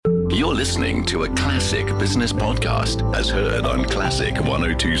You're listening to a classic business podcast as heard on Classic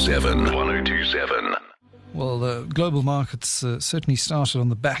 102.7. 102.7. Well, the global markets certainly started on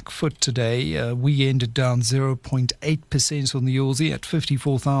the back foot today. We ended down 0.8% on the Aussie at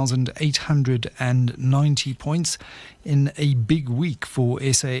 54,890 points in a big week for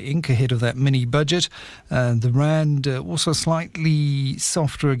SA Inc. ahead of that mini budget. The rand also slightly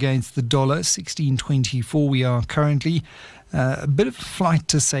softer against the dollar, 16.24 we are currently. A bit of a flight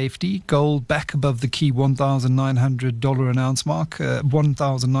to safety. Gold back above the key $1,900 an ounce mark,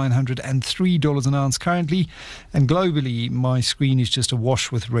 $1,903 an ounce currently. And globally, my screen is just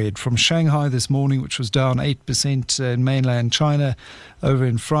awash with red. From Shanghai this morning, which was down 8% in mainland China. Over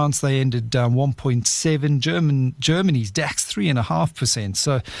in France, they ended down 1.7%. Germany's DAX 3.5%.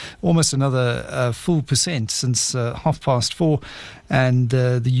 So almost another full percent since 4:30. And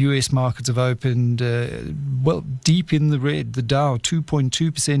the US markets have opened, deep in the red. The Dow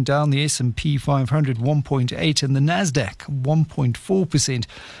 2.2% down, the S&P 500 1.8%, and the Nasdaq 1.4%.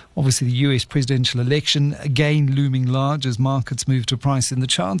 Obviously, the US presidential election again looming large as markets move to price in the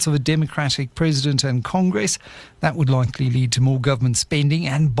chance of a Democratic president and Congress. That would likely lead to more government spending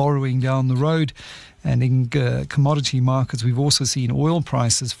and borrowing down the road. And in commodity markets, we've also seen oil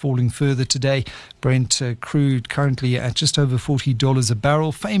prices falling further today. Brent crude currently at just over $40 a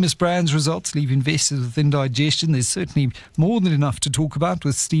barrel. Famous Brands results leave investors with indigestion. There's certainly more than enough to talk about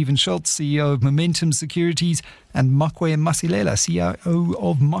with Stephen Schultz, CEO of Momentum Securities, and Makwe Masilela, CEO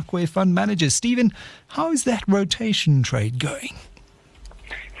of Makwe Fund Managers. Stephen, how is that rotation trade going?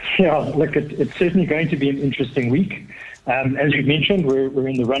 Yeah, look, it's certainly going to be an interesting week. As you mentioned, we're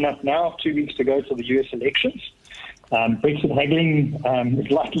in the run-up now, 2 weeks to go to the US elections. Brexit haggling is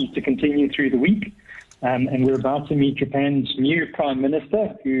likely to continue through the week, and we're about to meet Japan's new Prime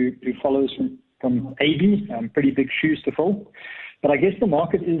Minister, who follows from AB, pretty big shoes to fill. But I guess the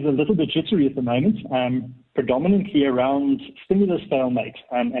market is a little bit jittery at the moment, predominantly around stimulus stalemate,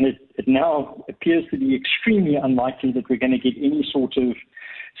 and it now appears to be extremely unlikely that we're going to get any sort of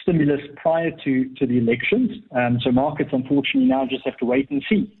stimulus prior to the elections. So markets, unfortunately, now just have to wait and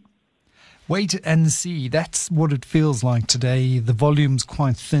see. Wait and see. That's what it feels like today. The volume's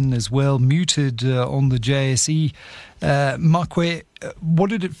quite thin as well, muted on the JSE. Makwe, what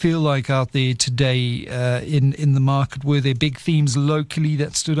did it feel like out there today in the market? Were there big themes locally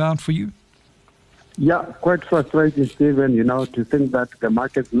that stood out for you? Yeah, quite frustrating, Stephen, to think that the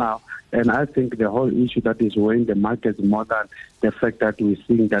markets now, and I think the whole issue that is weighing the markets more than the fact that we're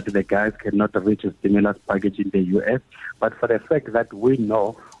seeing that the guys cannot reach a stimulus package in the U.S., but for the fact that we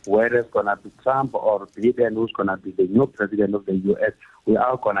know whether it's going to be Trump or Biden who's going to be the new president of the U.S., we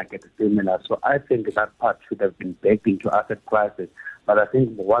are going to get stimulus. So I think that part should have been baked into asset prices. But I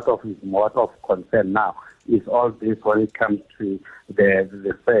think what of concern now is all this when it comes to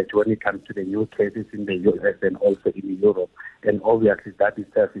the surge, when it comes to the new cases in the U.S. and also in Europe. And obviously that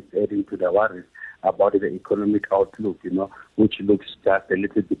itself is adding to the worries about the economic outlook, which looks just a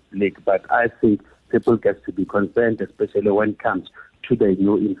little bit bleak. But I think people get to be concerned, especially when it comes to the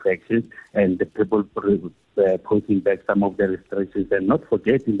new infections and the people putting back some of the restrictions, and not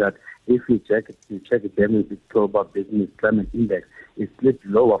forgetting that if you check the Global Business Climate Index, it slipped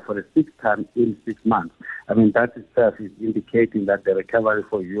lower for the sixth time in 6 months. I mean, that itself is indicating that the recovery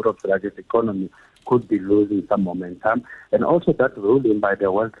for Europe's largest economy could be losing some momentum. And also that ruling by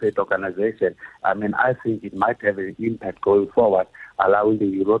the World Trade Organization, I mean, I think it might have an impact going forward, allowing the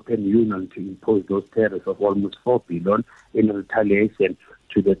European Union to impose those tariffs of almost 4 billion in retaliation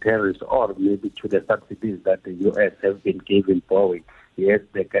to the tariffs or maybe to the subsidies that the U.S. have been giving Boeing. Yes,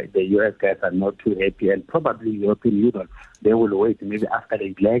 the U.S. guys are not too happy, and probably European Union, they will wait maybe after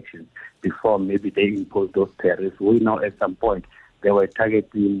the election before maybe they impose those tariffs. We know at some point they were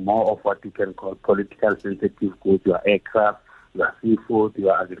targeting more of what you can call political sensitive goods, your aircraft, your seafood,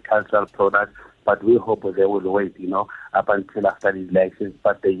 your agricultural products, but we hope they will wait, up until after the elections.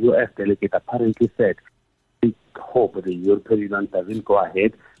 But the U.S. delegate apparently said, we hope the European Union doesn't go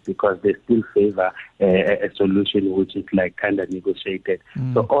ahead because they still favor a solution which is like kind of negotiated.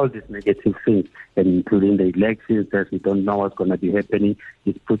 So all these negative things, including the elections, as we don't know what's going to be happening,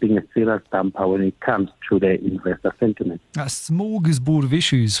 is putting a serious damper when it comes to the investor sentiment. A smorgasbord of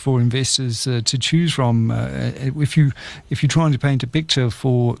issues for investors to choose from. If you're trying to paint a picture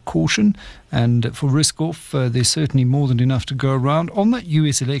for caution and for risk off, there's certainly more than enough to go around. On that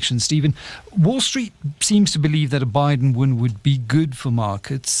US election, Stephen, Wall Street seems to believe that a Biden win would be good for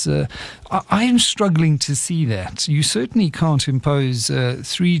markets. I am struggling to see that. You certainly can't impose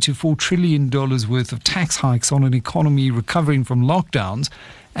 $3 to $4 trillion worth of tax hikes on an economy recovering from lockdowns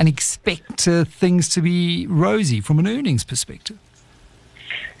and expect things to be rosy from an earnings perspective.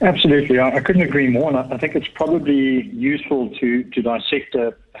 Absolutely. I couldn't agree more. And I think it's probably useful to dissect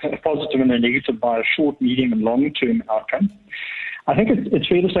a positive and a negative by a short, medium, and long-term outcome. I think it's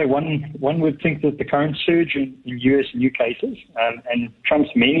fair to say one would think that the current surge in US new cases and Trump's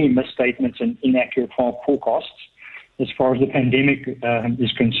many misstatements and inaccurate forecasts as far as the pandemic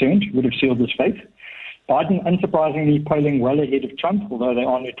is concerned would have sealed his fate. Biden, unsurprisingly, polling well ahead of Trump, although they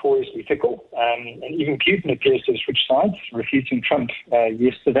are notoriously fickle. And even Putin appears to have switched sides, refuting Trump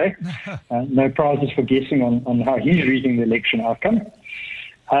yesterday. No prizes for guessing on how he's reading the election outcome.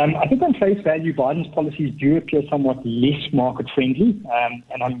 I think on face value, Biden's policies do appear somewhat less market-friendly,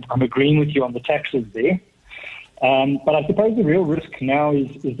 and I'm agreeing with you on the taxes there. But I suppose the real risk now is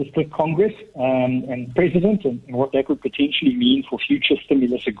the split Congress and President and what that could potentially mean for future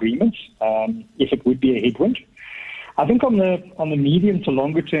stimulus agreements, if it would be a headwind. I think on the medium to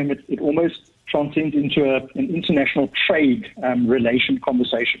longer term, it almost transcends into an international trade relation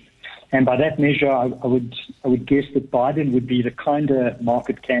conversation. And by that measure, I would guess that Biden would be the kinder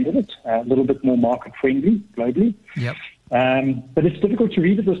market candidate, a little bit more market friendly globally. Yep. But it's difficult to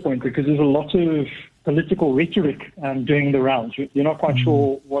read at this point because there's a lot of political rhetoric doing the rounds. You're not quite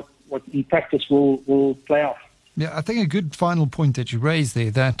sure what in practice will play out. Yeah, I think a good final point that you raised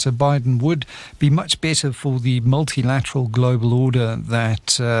there, that Biden would be much better for the multilateral global order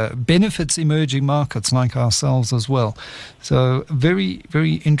that benefits emerging markets like ourselves as well. So very,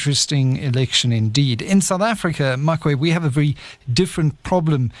 very interesting election indeed. In South Africa, Makwe, we have a very different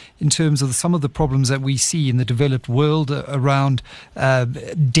problem in terms of some of the problems that we see in the developed world around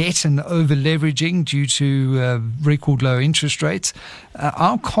debt and over-leveraging due to record low interest rates.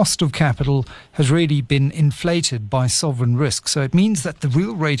 Our cost of capital has really been inflated by sovereign risk. So it means that the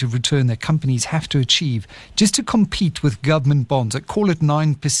real rate of return that companies have to achieve just to compete with government bonds, at call it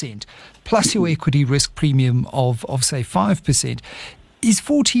 9%, plus your equity risk premium of say 5%, is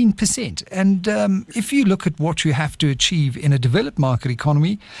 14%. And if you look at what you have to achieve in a developed market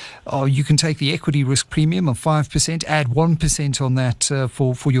economy, you can take the equity risk premium of 5%, add 1% on that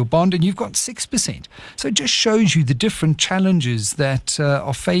for your bond, and you've got 6%. So it just shows you the different challenges that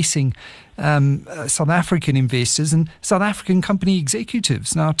are facing South African investors and South African company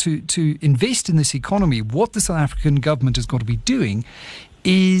executives. Now, to invest in this economy, what the South African government has got to be doing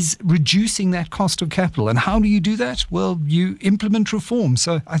is reducing that cost of capital. And how do you do that? Well, you implement reform.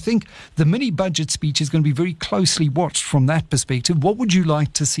 So I think the mini budget speech is going to be very closely watched from that perspective. What would you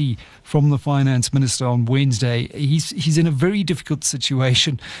like to see from the finance minister on Wednesday? He's in a very difficult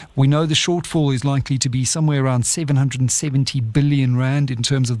situation. We know the shortfall is likely to be somewhere around 770 billion rand in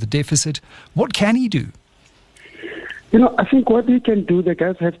terms of the deficit. What can he do? I think what we can do, the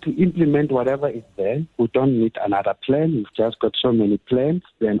guys have to implement whatever is there. We don't need another plan. We've just got so many plans,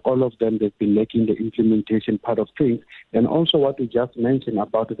 and all of them, they've been making the implementation part of things. And also what we just mentioned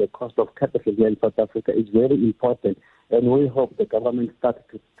about the cost of capital here in South Africa is very important. And we hope the government starts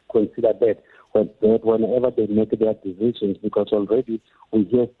to consider that whenever they make their decisions, because already we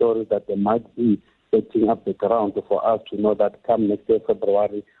hear stories that they might be setting up the ground for us to know that come next year,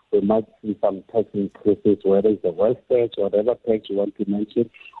 February, we might see some tax increases, whether it's the wealth tax, whatever tax you want to mention,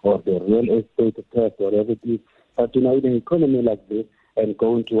 or the real estate tax, whatever it is. But, in an economy like this, and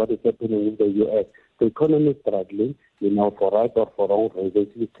going to what is happening in the U.S., the economy is struggling, for right or for wrong reasons.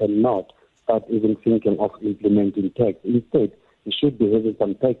 We cannot start even thinking of implementing tax. Instead, we should be having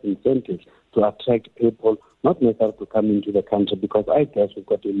some tax incentives to attract people, not necessarily to come into the country, because I guess we've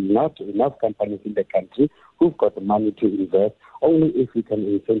got enough companies in the country who've got the money to invest, only if we can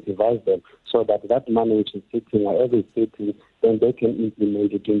incentivize them so that money which is sitting, wherever it's sitting, then they can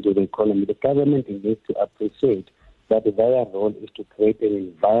implement it into the economy. The government needs to appreciate that their role is to create an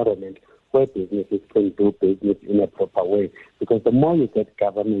environment where businesses can do business in a proper way. Because the more you get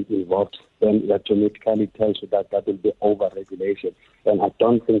government involved, then it automatically tells you that will be over-regulation. And I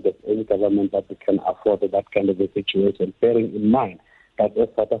don't think there's any government that can afford that kind of a situation, bearing in mind that as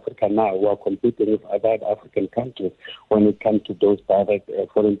South Africa now, we are competing with other African countries when it comes to those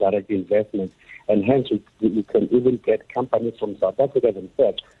foreign direct investments. And hence, you can even get companies from South Africa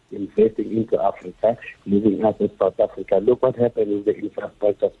themselves investing into Africa, leaving us as South Africa. Look what happened with the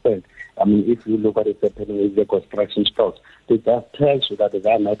infrastructure spend. I mean, if you look at what's happening with the construction stocks, it just tells you that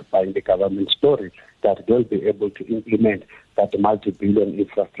they are not buying the government story, that they'll be able to implement that multi-billion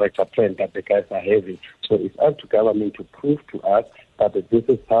infrastructure plan that the guys are having. So it's up to government to prove to us that this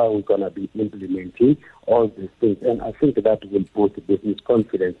is how we're going to be implementing all these things. And I think that will boost business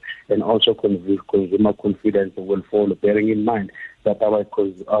confidence, and also consumer confidence will follow, bearing in mind that our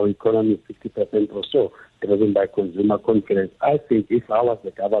economy is 60% or so driven by consumer confidence. I think if I was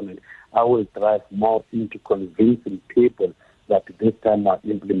the government, I will drive more into convincing people that this time are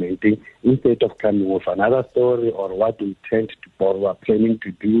implementing, instead of coming with another story or what we intend to borrow, are planning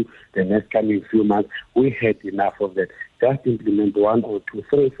to do the next coming few months. We had enough of that. Just implement 1 or 2,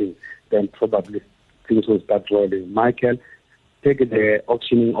 3 things, then probably things will start rolling. Michael, take the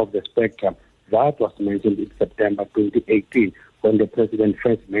auctioning of the spectrum. That was mentioned in September 2018 when the president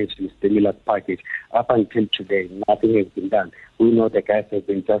first mentioned the stimulus package. Up until today, nothing has been done. We know the guys have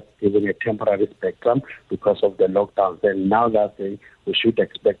been just given a temporary spectrum because of the lockdowns, and now they're saying we should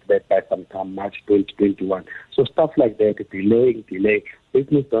expect that by sometime March 2021. So stuff like that, delay.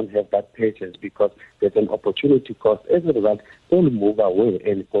 Business don't have that patience because there's an opportunity cost. As a result, they'll move away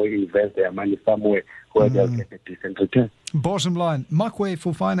and go invest their money somewhere where they'll get a decent return. Bottom line, Makwe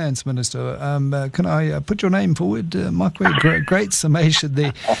for Finance Minister. Can I put your name forward, Makwe? Great summation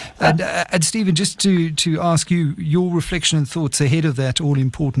there. And Stephen, just to ask you your reflection and thoughts ahead of that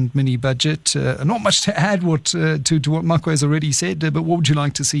all-important mini-budget. Not much to add to what Makwe has already said, but what would you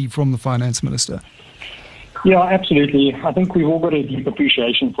like to see from the Finance Minister? Yeah, absolutely. I think we've all got a deep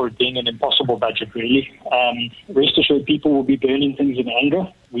appreciation for it being an impossible budget, really. Rest assured, people will be burning things in anger.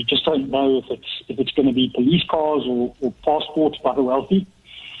 We just don't know if it's going to be police cars or passports by the wealthy.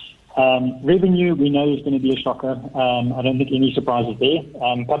 Revenue, we know, is going to be a shocker. I don't think any surprises there.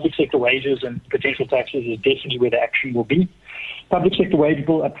 Public sector wages and potential taxes is definitely where the action will be. Public sector wage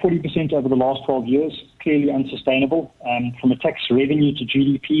bill up 40% over the last 12 years, clearly unsustainable. From a tax revenue to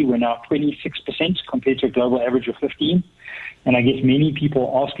GDP, we're now 26% compared to a global average of 15%. And I guess many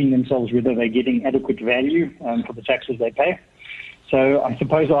people are asking themselves whether they're getting adequate value for the taxes they pay. So I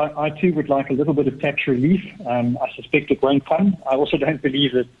suppose I too would like a little bit of tax relief. I suspect it won't come. I also don't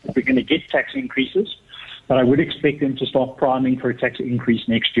believe that we're going to get tax increases, but I would expect them to start priming for a tax increase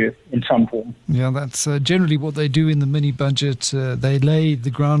next year in some form. Yeah, that's generally what they do in the mini-budget. They lay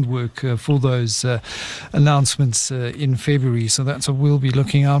the groundwork for those announcements in February, so that's what we'll be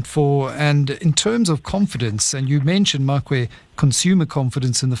looking out for. And in terms of confidence, and you mentioned, Makwe, consumer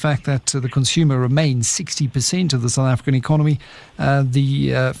confidence and the fact that the consumer remains 60% of the South African economy.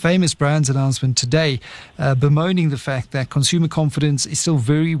 The famous brands announcement today bemoaning the fact that consumer confidence is still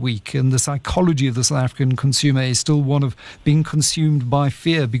very weak and the psychology of the South African consumer is still one of being consumed by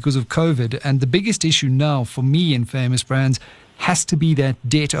fear because of COVID. And the biggest issue now for me in famous brands has to be that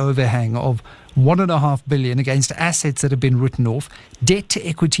debt overhang of 1.5 billion against assets that have been written off, debt to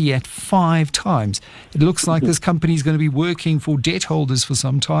equity at 5 times. It looks like this company is going to be working for debt holders for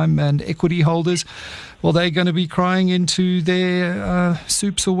some time, and equity holders, well, they're going to be crying into their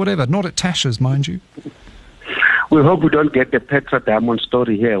soups or whatever. Not at Tasha's, mind you. We hope we don't get the Petra Diamond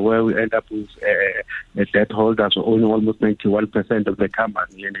story here, where we end up with debt holders who own almost 91% of the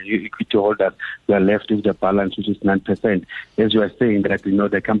company, and the equity holders we are left with the balance, which is 9%. As you are saying, that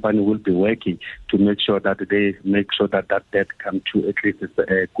the company will be working to make sure that they make sure that debt comes to at least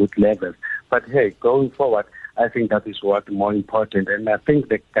good levels. But hey, going forward, I think that is what more important. And I think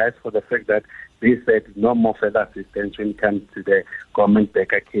the guys, for the fact that they said no more further assistance when it comes to the government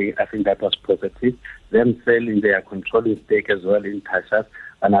backer King, I think that was positive. Them selling their controlling stake as well in Tasha's,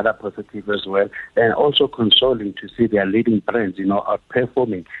 another positive as well. And also consoling to see their leading brands,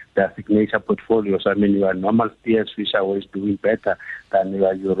 outperforming their signature portfolios. I mean, your normal steers, which are always doing better than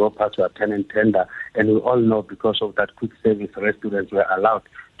your Europas, your tenant tender. And we all know because of that quick service restaurants were allowed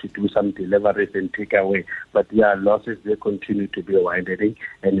to do some deliveries and take away. But losses, they continue to be widening,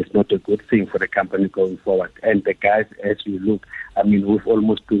 and it's not a good thing for the company going forward. And the guys, as we look, I mean, with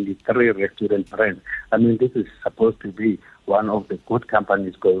almost 23 restaurant brands, I mean, this is supposed to be one of the good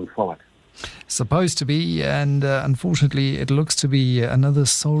companies going forward. Supposed to be, and unfortunately it looks to be another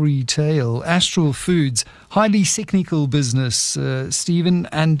sorry tale. Astral Foods, highly cyclical business, Stephen,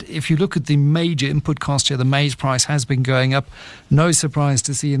 and if you look at the major input cost here, the maize price has been going up. No surprise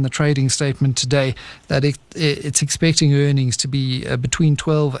to see in the trading statement today that it's expecting earnings to be between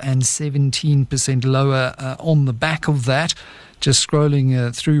 12 and 17% lower on the back of that. Just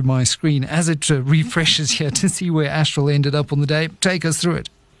scrolling through my screen as it refreshes here to see where Astral ended up on the day. Take us through it.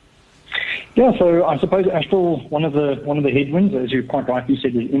 Yeah, so I suppose Astral, one of the headwinds, as you quite rightly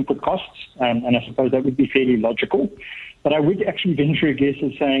said, is input costs, and I suppose that would be fairly logical. But I would actually venture a guess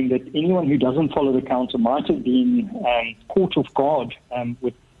as saying that anyone who doesn't follow the counter might have been caught off guard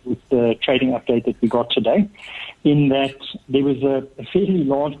with the trading update that we got today, in that there was a fairly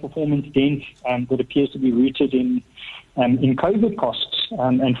large performance dent that appears to be rooted in COVID costs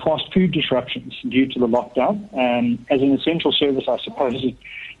and fast food disruptions due to the lockdown. As an essential service, I suppose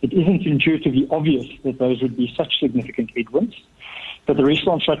it isn't intuitively obvious that those would be such significant headwinds. But the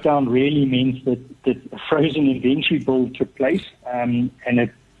restaurant shutdown really means that a frozen inventory build took place, and a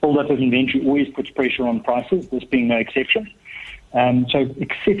build-up of inventory always puts pressure on prices, this being no exception. So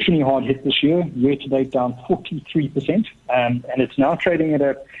exceptionally hard hit this year. Year to date down 43%, and it's now trading at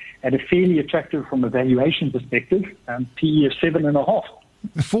a fairly attractive from a valuation perspective, PE of 7.5.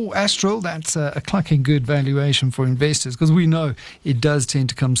 For Astral, that's a clucking good valuation for investors, because we know it does tend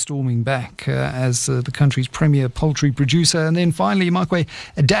to come storming back as the country's premier poultry producer. And then finally, Makwe,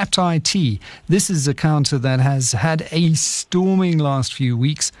 Adapt IT. This is a counter that has had a storming last few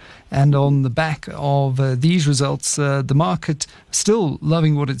weeks. And on the back of these results, the market still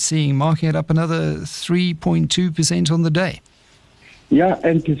loving what it's seeing, marking it up another 3.2% on the day. Yeah,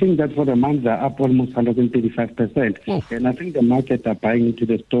 and to think that for the month they're up almost 135%. Whoa. And I think the market are buying into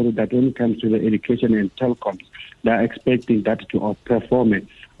the story that when it comes to the education and telecoms, they're expecting that to outperform it.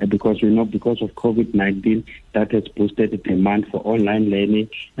 Because we know because of COVID-19, that has boosted the demand for online learning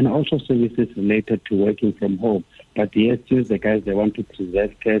and also services related to working from home. But yes, since the guys, they want to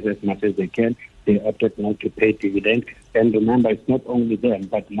preserve cash as much as they can, they opted not to pay dividend. And remember, it's not only them,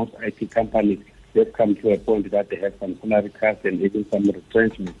 but most IT companies, they've come to a point that they have some salary cuts and even some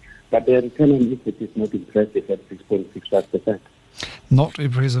retrenchment. But their return on equity is not impressive at 6.65%. Not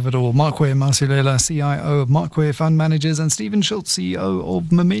impressive at all. Makwe Masilela, CIO of Makwe Fund Managers, and Stephen Schultz, CEO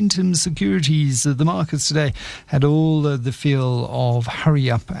of Momentum Securities. The markets today had all the feel of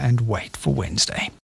hurry up and wait for Wednesday.